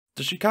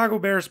The Chicago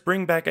Bears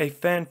bring back a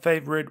fan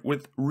favorite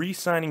with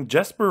re-signing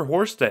Jesper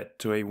Horsted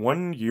to a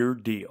one-year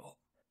deal.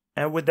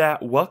 And with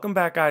that, welcome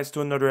back guys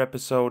to another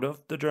episode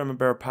of the German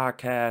Bear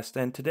Podcast,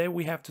 and today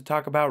we have to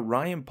talk about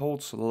Ryan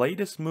Poles'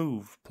 latest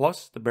move,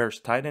 plus the Bears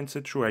tight end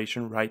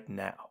situation right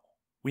now.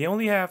 We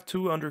only have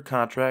 2 under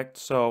contract,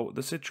 so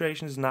the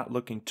situation is not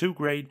looking too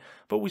great,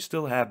 but we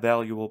still have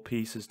valuable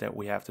pieces that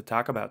we have to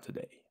talk about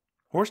today.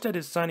 Horsted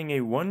is signing a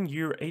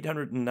 1-year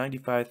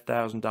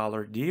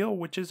 $895,000 deal,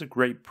 which is a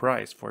great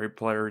price for a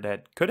player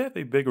that could have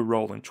a bigger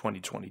role in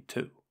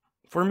 2022.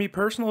 For me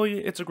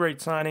personally, it's a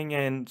great signing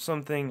and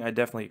something I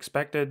definitely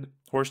expected.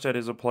 Horsted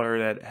is a player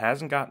that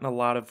hasn't gotten a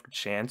lot of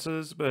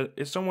chances, but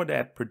is someone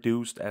that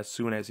produced as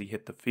soon as he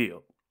hit the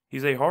field.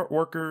 He's a hard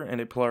worker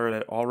and a player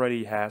that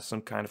already has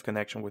some kind of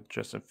connection with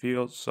Justin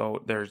Fields,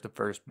 so there's the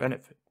first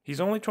benefit. He's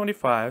only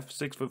 25,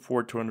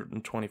 6'4",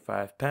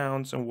 225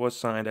 pounds, and was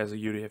signed as a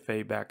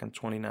UDFA back in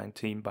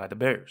 2019 by the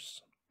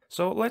Bears.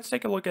 So let's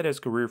take a look at his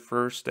career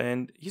first,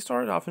 and he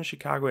started off in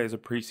Chicago as a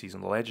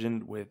preseason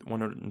legend with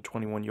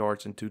 121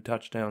 yards and 2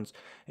 touchdowns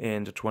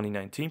in the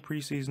 2019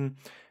 preseason,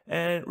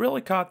 and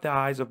really caught the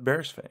eyes of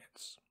Bears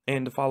fans.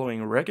 In the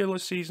following regular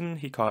season,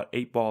 he caught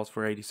 8 balls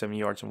for 87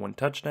 yards and 1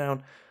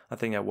 touchdown. I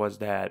think that was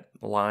that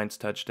Lions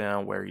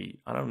touchdown where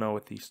I don't know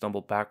if he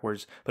stumbled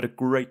backwards, but a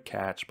great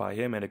catch by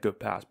him and a good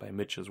pass by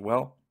Mitch as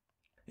well.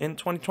 In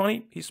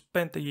 2020, he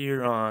spent the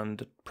year on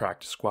the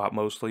practice squad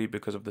mostly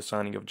because of the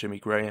signing of Jimmy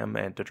Graham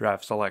and the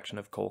draft selection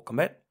of Cole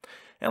Kmet.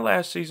 And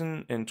last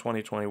season, in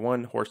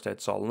 2021,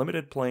 Horsted saw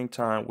limited playing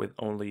time with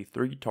only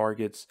 3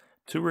 targets,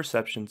 2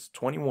 receptions,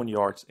 21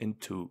 yards, and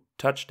 2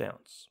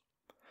 touchdowns.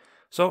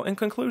 So in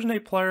conclusion, a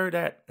player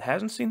that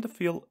hasn't seen the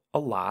field a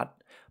lot,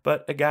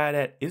 but a guy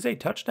that is a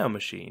touchdown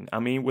machine. I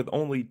mean, with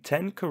only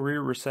 10 career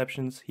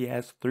receptions, he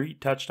has 3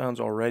 touchdowns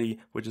already,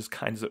 which is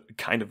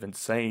kind of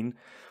insane.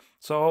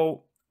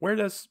 So where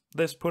does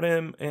this put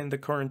him in the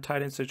current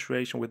tight end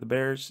situation with the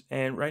Bears?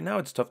 And right now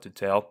it's tough to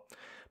tell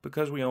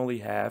because we only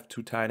have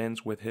 2 tight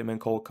ends with him and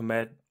Cole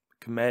Kmet.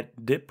 Kmet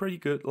did pretty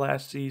good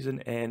last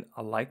season, and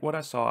I like what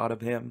I saw out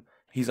of him.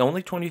 He's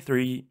only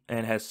 23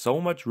 and has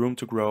so much room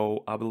to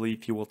grow. I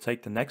believe he will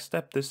take the next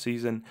step this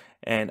season,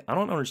 and I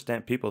don't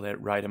understand people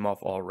that write him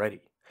off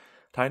already.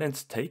 Tight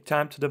ends take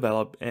time to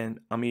develop, and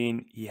I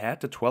mean, he had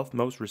the 12th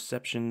most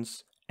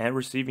receptions and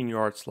receiving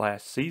yards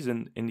last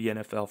season in the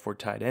NFL for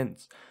tight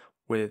ends,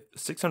 with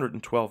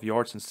 612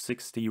 yards and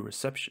 60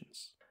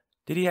 receptions.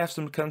 Did he have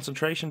some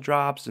concentration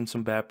drops and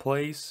some bad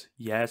plays?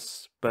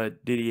 Yes,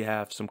 but did he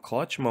have some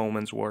clutch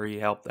moments where he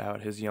helped out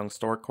his young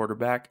star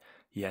quarterback?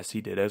 Yes, he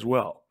did as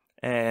well.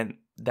 And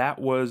that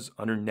was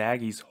under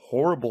Nagy's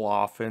horrible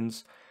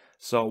offense.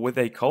 So with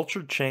a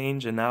culture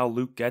change and now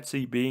Luke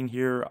Getsy being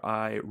here,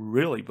 I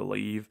really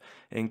believe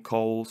in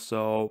Cole.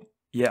 So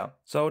yeah,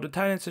 so the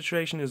tight end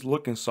situation is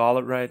looking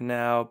solid right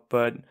now,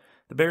 but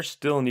the Bears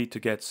still need to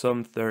get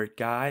some third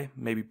guy,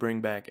 maybe bring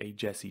back a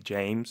Jesse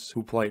James,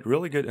 who played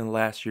really good in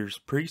last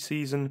year's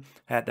preseason,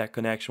 had that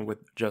connection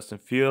with Justin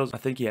Fields. I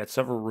think he had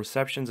several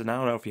receptions, and I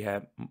don't know if he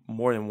had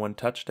more than 1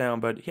 touchdown,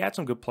 but he had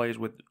some good plays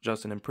with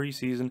Justin in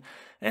preseason,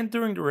 and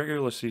during the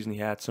regular season he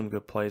had some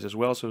good plays as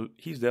well, so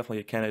he's definitely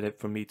a candidate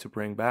for me to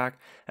bring back,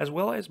 as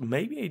well as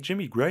maybe a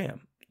Jimmy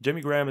Graham.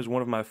 Jimmy Graham is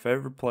one of my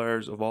favorite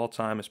players of all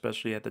time,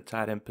 especially at the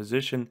tight end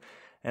position.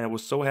 And I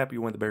was so happy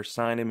when the Bears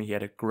signed him. He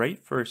had a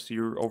great first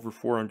year, over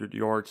 400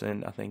 yards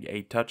and I think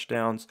 8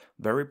 touchdowns.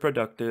 Very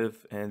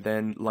productive. And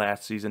then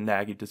last season,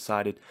 Nagy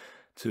decided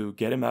to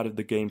get him out of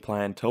the game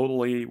plan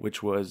totally,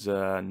 which was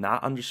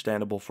not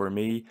understandable for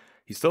me.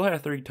 He still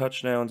had 3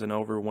 touchdowns and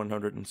over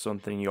 100 and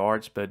something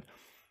yards, but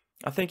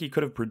I think he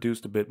could have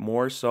produced a bit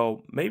more.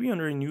 So maybe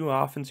under a new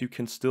offense, you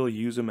can still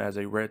use him as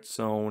a red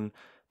zone,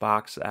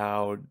 box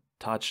out,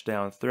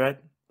 touchdown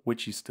threat,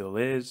 which he still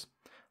is.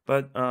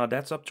 But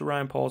that's up to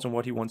Ryan Poles and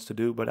what he wants to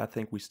do, but I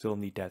think we still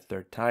need that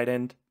third tight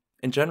end.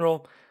 In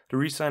general, the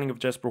re-signing of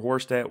Jesper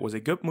Horsted was a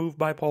good move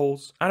by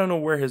Poles. I don't know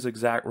where his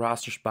exact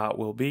roster spot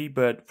will be,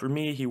 but for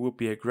me, he will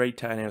be a great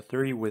tight end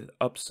 3 with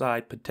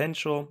upside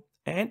potential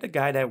and a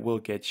guy that will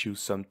get you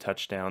some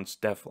touchdowns,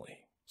 definitely.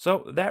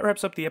 So that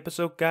wraps up the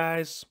episode,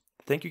 guys.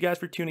 Thank you guys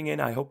for tuning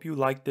in. I hope you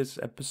liked this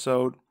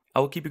episode. I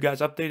will keep you guys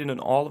updated on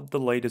all of the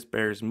latest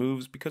Bears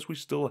moves because we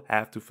still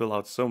have to fill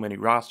out so many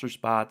roster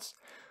spots.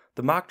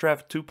 The mock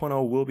draft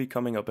 2.0 will be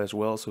coming up as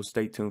well, so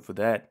stay tuned for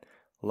that.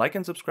 Like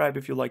and subscribe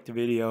if you liked the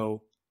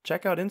video.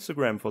 Check out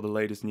Instagram for the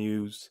latest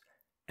news.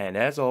 And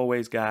as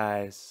always,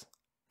 guys,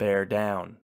 bear down.